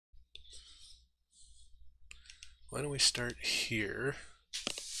why don't we start here?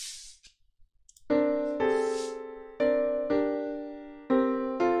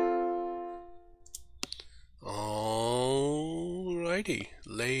 Alrighty,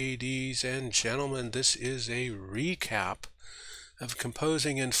 ladies and gentlemen, this is a recap of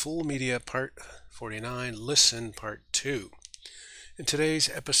Composing in Full Media Part 49, Listen Part 2. In today's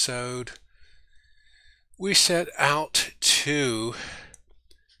episode, we set out to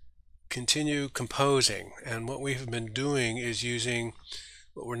continue composing, and what we've been doing is using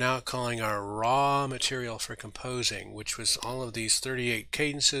what we're now calling our raw material for composing, which was all of these 38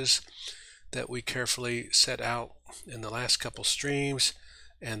 cadences that we carefully set out in the last couple streams,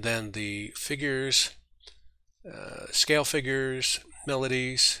 and then the figures, scale figures,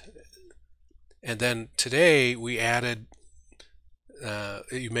 melodies, and then today we added,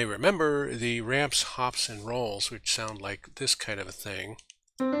 you may remember, the ramps, hops, and rolls, which sound like this kind of a thing.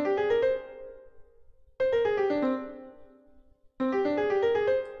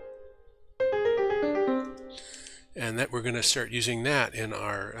 And that we're going to start using that in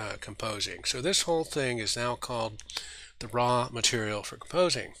our composing. So this whole thing is now called the raw material for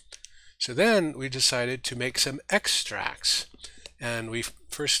composing. So then we decided to make some extracts, and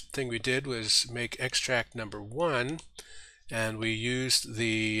first thing we did was make extract number 1, and we used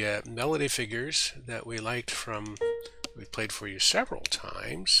the melody figures that we liked from, we played for you several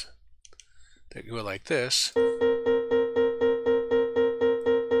times, that go like this.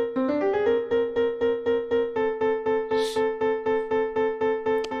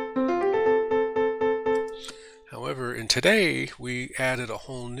 However, in today we added a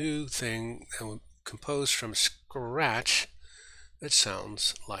whole new thing and we composed from scratch that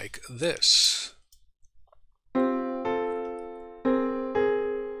sounds like this.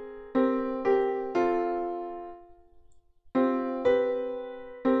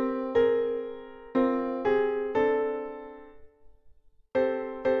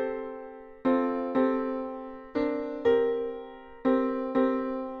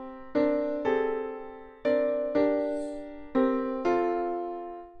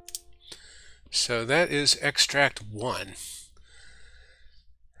 So that is extract 1.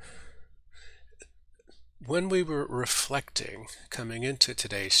 When we were reflecting coming into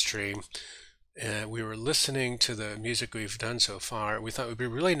today's stream, we were listening to the music we've done so far. We thought it would be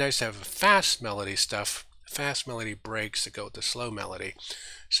really nice to have fast melody stuff, fast melody breaks that go with the slow melody.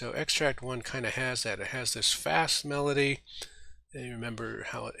 So extract 1 kind of has that. It has this fast melody, and you remember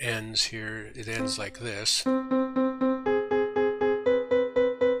how it ends here. It ends like this.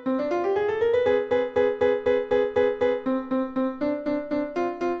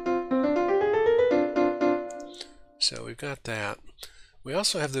 So we've got that. We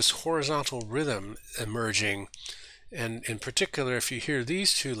also have this horizontal rhythm emerging, and in particular, if you hear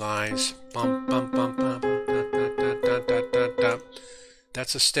these two lines, bum bum bum bum, da, da, da, da, da, da, da,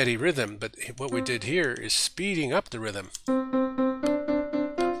 that's a steady rhythm. But what we did here is speeding up the rhythm. Bum,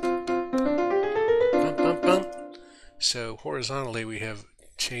 bum, bum. So horizontally, we have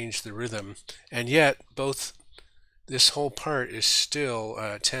changed the rhythm, and yet this whole part is still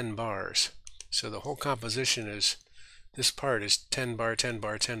 10 bars. So the whole composition is, this part is 10 bar, 10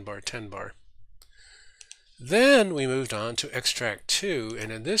 bar, 10 bar, 10 bar. Then we moved on to extract 2, and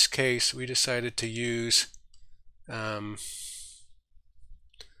in this case we decided to use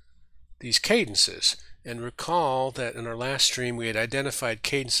these cadences. And recall that in our last stream we had identified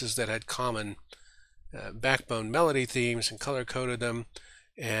cadences that had common backbone melody themes and color-coded them,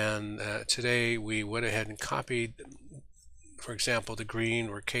 and today we went ahead and copied, for example, the green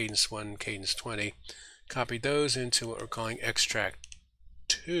were cadence 1, cadence 20, copied those into what we're calling extract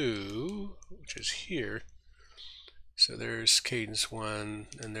 2, which is here. So there's cadence 1,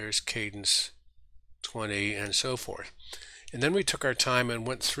 and there's cadence 20, and so forth. And then we took our time and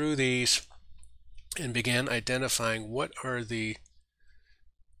went through these and began identifying what are the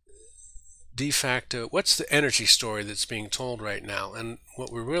de facto, what's the energy story that's being told right now. And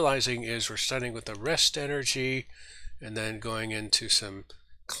what we're realizing is we're starting with the rest energy, and then going into some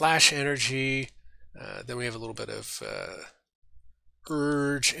clash energy, then we have a little bit of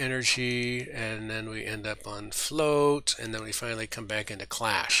urge energy, and then we end up on float, and then we finally come back into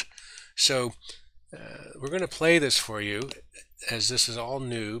clash. So we're going to play this for you, as this is all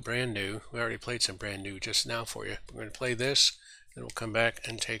new, brand new. We already played some brand new just now for you. We're going to play this, and we'll come back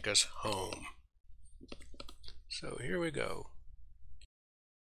and take us home. So here we go.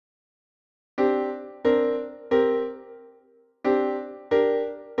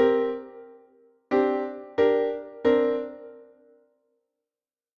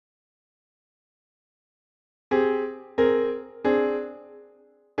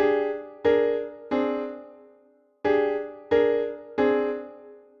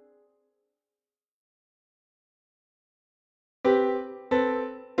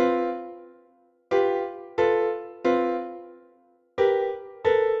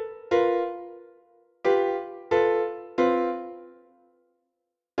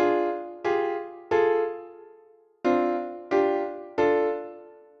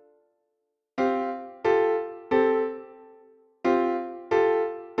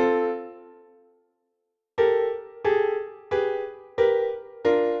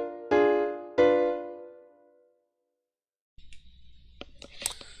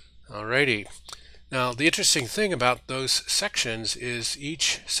 Alrighty. Now, the interesting thing about those sections is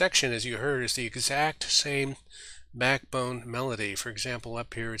each section, as you heard, is the exact same backbone melody. For example,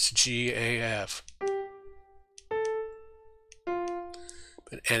 up here it's G, A, F.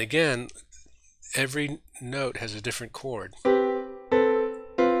 And again, every note has a different chord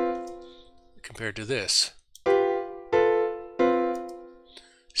compared to this.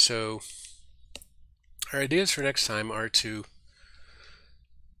 So our ideas for next time are to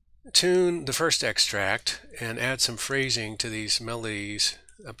tune the first extract and add some phrasing to these melodies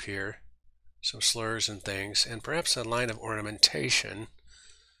up here, some slurs and things, and perhaps a line of ornamentation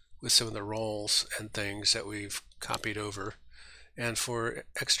with some of the rolls and things that we've copied over. And for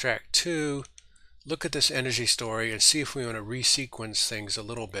extract 2, look at this energy story and see if we want to resequence things a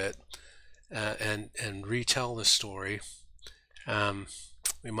little bit and retell the story.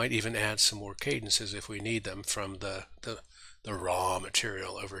 We might even add some more cadences if we need them from the raw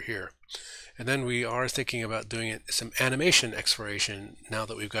material over here. And then we are thinking about doing some animation exploration now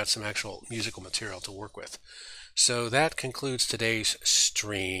that we've got some actual musical material to work with. So that concludes today's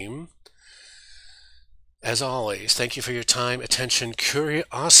stream. As always, thank you for your time, attention,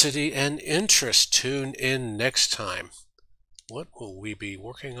 curiosity, and interest. Tune in next time. What will we be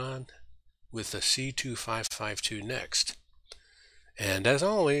working on with the C2552 next? And as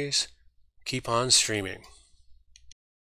always, keep on streaming.